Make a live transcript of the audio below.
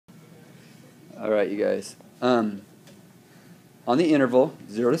Alright, you guys. On the interval,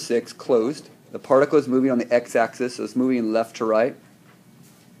 0 to 6, closed, the particle is moving on the x-axis, so it's moving left to right.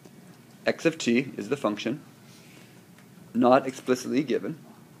 X of t is the function, not explicitly given.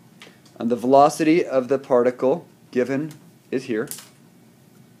 And the velocity of the particle given is here.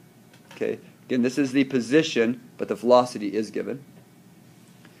 Okay, again, this is the position, but the velocity is given.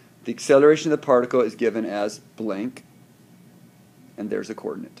 The acceleration of the particle is given as blank, and there's a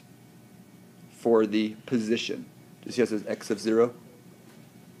coordinate for the position. Do you see how it says x of 0?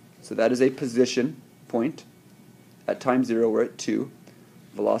 So that is a position point. At time 0, we're at 2.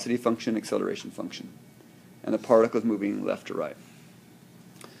 Velocity function, acceleration function. And the particle is moving left to right.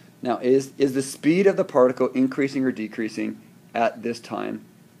 Now, is the speed of the particle increasing or decreasing at this time?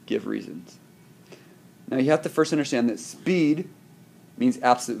 Give reasons. Now, you have to first understand that speed means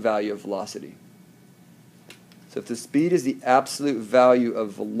absolute value of velocity. So if the speed is the absolute value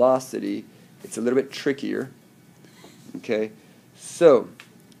of velocity, it's a little bit trickier. Okay, so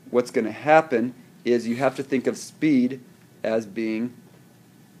what's going to happen is you have to think of speed as being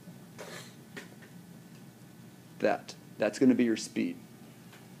that. That's going to be your speed.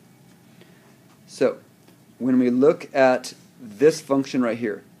 So when we look at this function right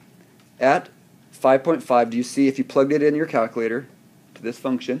here, at 5.5, do you see if you plugged it in your calculator to this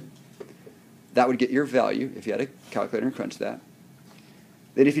function, that would get your value if you had a calculator and crunched that.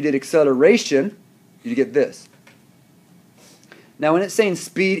 Then if you did acceleration, you'd get this. Now when it's saying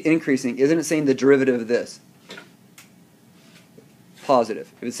speed increasing, isn't it saying the derivative of this?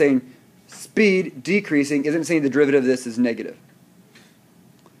 Positive. If it's saying speed decreasing, isn't it saying the derivative of this is negative?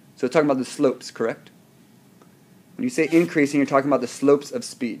 So it's talking about the slopes, correct? When you say increasing, you're talking about the slopes of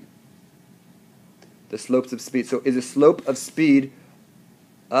speed. The slopes of speed. So is the slope of speed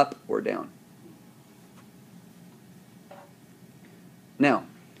up or down? Now,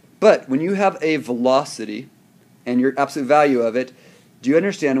 but when you have a velocity and your absolute value of it, do you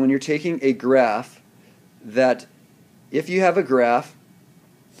understand when you're taking a graph that if you have a graph,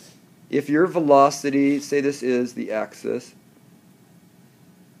 if your velocity, say this is the axis,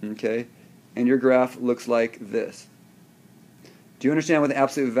 okay, and your graph looks like this, do you understand with the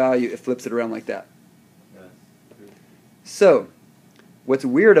absolute value it flips it around like that? Yes. So, what's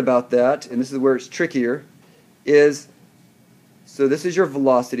weird about that, and this is where it's trickier, is so this is your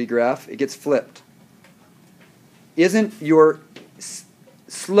velocity graph. It gets flipped. Isn't your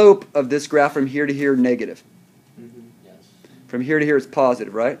slope of this graph from here to here negative? Mm-hmm. Yes. From here to here is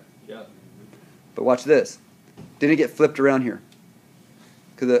positive, right? Yeah. But watch this. Didn't it get flipped around here?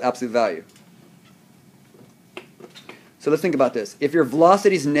 Because of the absolute value. So let's think about this. If your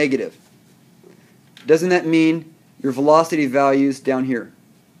velocity is negative, doesn't that mean your velocity value's down here?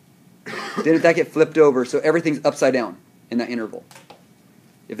 Didn't that get flipped over? So everything's upside down in that interval.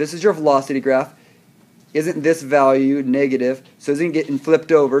 If this is your velocity graph, isn't this value negative? So isn't it getting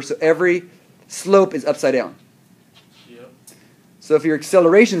flipped over? So every slope is upside down. Yep. So if your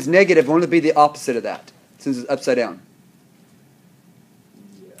acceleration is negative, won't it be the opposite of that, since it's upside down?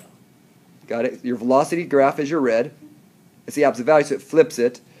 Yeah. Got it? Your velocity graph is your red. It's the absolute value, so it flips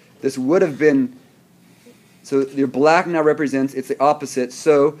it. This would have been, so your black now represents, it's the opposite.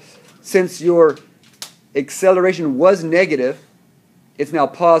 So since your acceleration was negative, it's now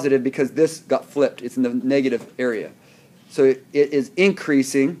positive because this got flipped. It's in the negative area. So it is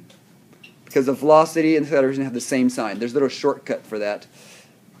increasing because the velocity and the acceleration have the same sign. There's a little shortcut for that,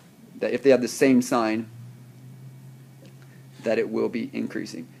 that if they have the same sign, that it will be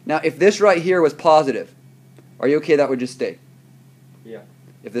increasing. Now, if this right here was positive, are you okay that would just stay? Yeah.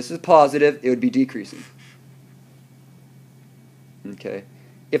 If this is positive, it would be decreasing. Okay.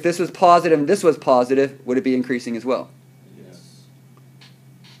 If this was positive and this was positive, would it be increasing as well? Yes.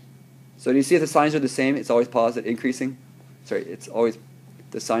 So do you see if the signs are the same, it's always positive, increasing? Sorry, it's always,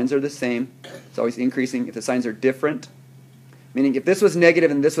 the signs are the same, it's always increasing. If the signs are different, meaning if this was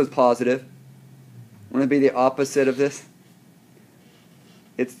negative and this was positive, wouldn't it be the opposite of this?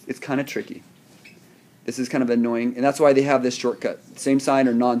 It's kind of tricky. This is kind of annoying, and that's why they have this shortcut. Same sign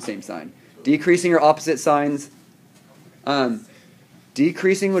or non-same sign. Decreasing or opposite signs.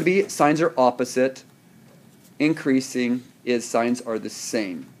 Decreasing would be signs are opposite. Increasing is signs are the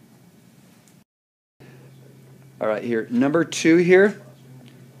same. All right, here. Number 2 here.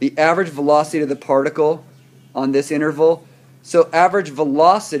 The average velocity of the particle on this interval. So average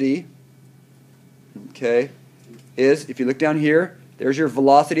velocity, okay, is, if you look down here, there's your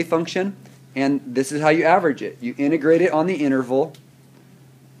velocity function, and this is how you average it. You integrate it on the interval,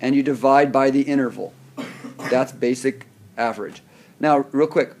 and you divide by the interval. That's basic average. Now, real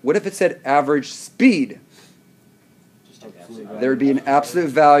quick, what if it said average speed? Just There would be an absolute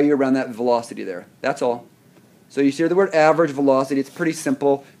value around that velocity there. That's all. So you see the word average velocity. It's pretty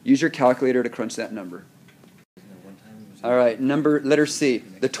simple. Use your calculator to crunch that number. All right, letter C.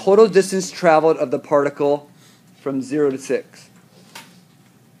 The total distance traveled of the particle from 0 to 6.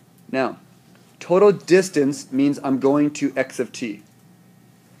 Now, total distance means I'm going to x of t.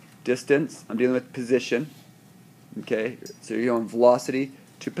 Distance, I'm dealing with position. Okay, so you're going velocity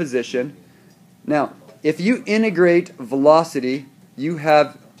to position. Now, if you integrate velocity, you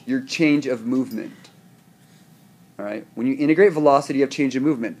have your change of movement. All right, when you integrate velocity, you have change of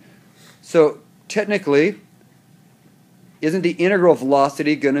movement. So technically, isn't the integral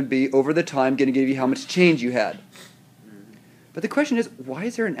velocity going to be over the time going to give you how much change you had? But the question is, why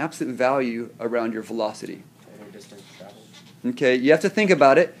is there an absolute value around your velocity? Total distance traveled. Okay, you have to think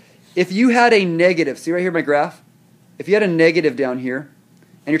about it. If you had a negative, see right here my graph? If you had a negative down here,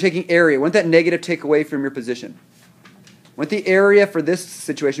 and you're taking area, wouldn't that negative take away from your position? Wouldn't the area for this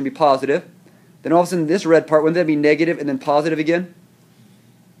situation be positive? Then all of a sudden this red part, wouldn't that be negative and then positive again?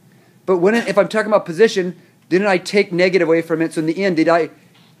 But if I'm talking about position, didn't I take negative away from it? So in the end, did I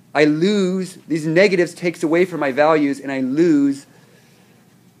lose, these negatives takes away from my values and I lose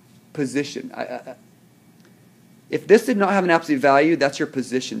position. If this did not have an absolute value, that's your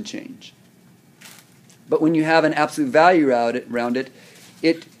position change. But when you have an absolute value around it,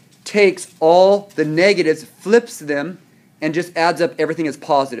 it takes all the negatives, flips them, and just adds up everything as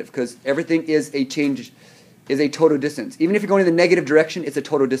positive, because everything is a change, is a total distance. Even if you're going in the negative direction, it's a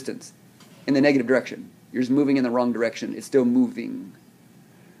total distance in the negative direction. You're just moving in the wrong direction. It's still moving.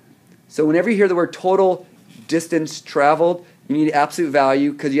 So whenever you hear the word total distance traveled, you need absolute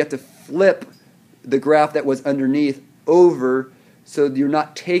value, because you have to flip the graph that was underneath over so you're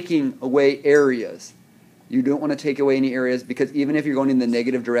not taking away areas. You don't want to take away any areas, because even if you're going in the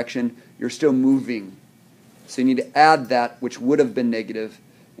negative direction, you're still moving. So you need to add that, which would have been negative,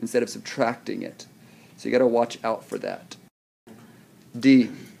 instead of subtracting it. So you got to watch out for that. D.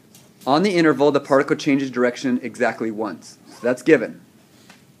 On the interval, the particle changes direction exactly once. So that's given.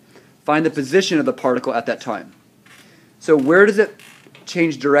 Find the position of the particle at that time. So where does it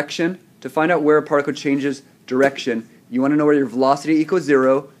change direction? To find out where a particle changes direction, you want to know where your velocity equals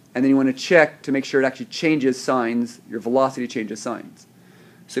 0, and then you want to check to make sure it actually changes signs. Your velocity changes signs.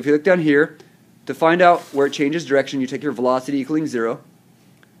 So if you look down here, to find out where it changes direction, you take your velocity equaling 0.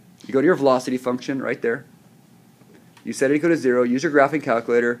 You go to your velocity function right there. You set it equal to 0. Use your graphing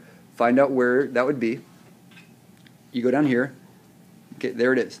calculator. Find out where that would be. You go down here. Okay,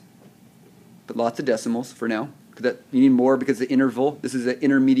 there it is. Put lots of decimals for now. You need more because the interval, this is an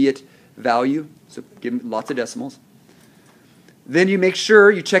intermediate value. So give me lots of decimals. Then you make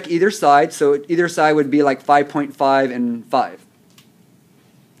sure you check either side. So either side would be like 5.5 and 5.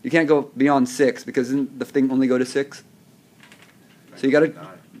 You can't go beyond 6 because doesn't the thing only go to 6? So you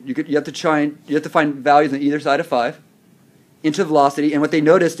have to find values on either side of 5 into velocity. And what they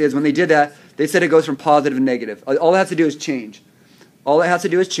noticed is when they did that, they said it goes from positive to negative. All it has to do is change. All it has to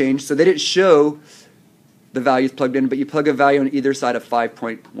do is change. So they didn't show the values plugged in, but you plug a value on either side of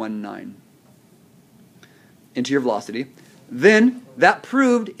 5.19 into your velocity. Then that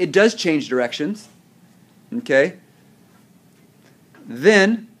proved it does change directions. Okay.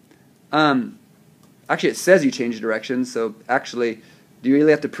 Then, actually it says you change directions, so actually, do you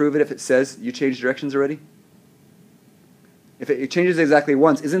really have to prove it if it says you change directions already? If it changes exactly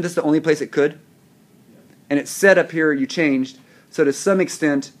once, isn't this the only place it could? And it said up here you changed, so to some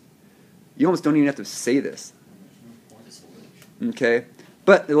extent, you almost don't even have to say this. Okay?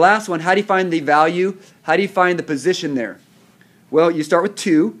 But the last one, how do you find the value? How do you find the position there? Well, you start with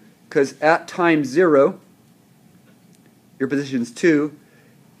 2, because at time 0, your position is 2.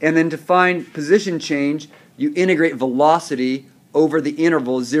 And then to find position change, you integrate velocity over the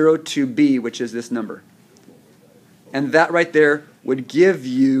interval 0 to b, which is this number. And that right there would give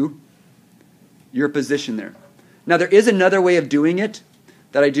you your position there. Now, there is another way of doing it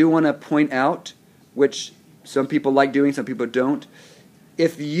that I do want to point out, which some people like doing, some people don't.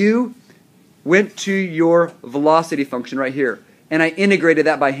 If you went to your velocity function right here, and I integrated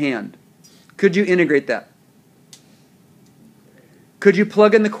that by hand, could you integrate that? Could you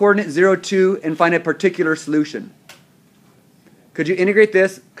plug in the coordinate 0, 2 and find a particular solution? Could you integrate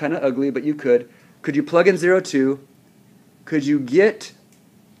this? Kind of ugly, but you could. Could you plug in 0, 2? Could you get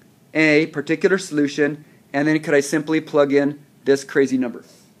a particular solution, and then could I simply plug in this crazy number?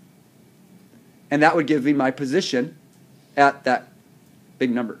 And that would give me my position at that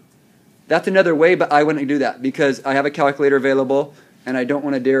big number. That's another way, but I wouldn't do that because I have a calculator available, and I don't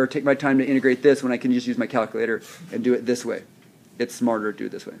want to dare take my time to integrate this when I can just use my calculator and do it this way. It's smarter to do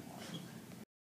it this way.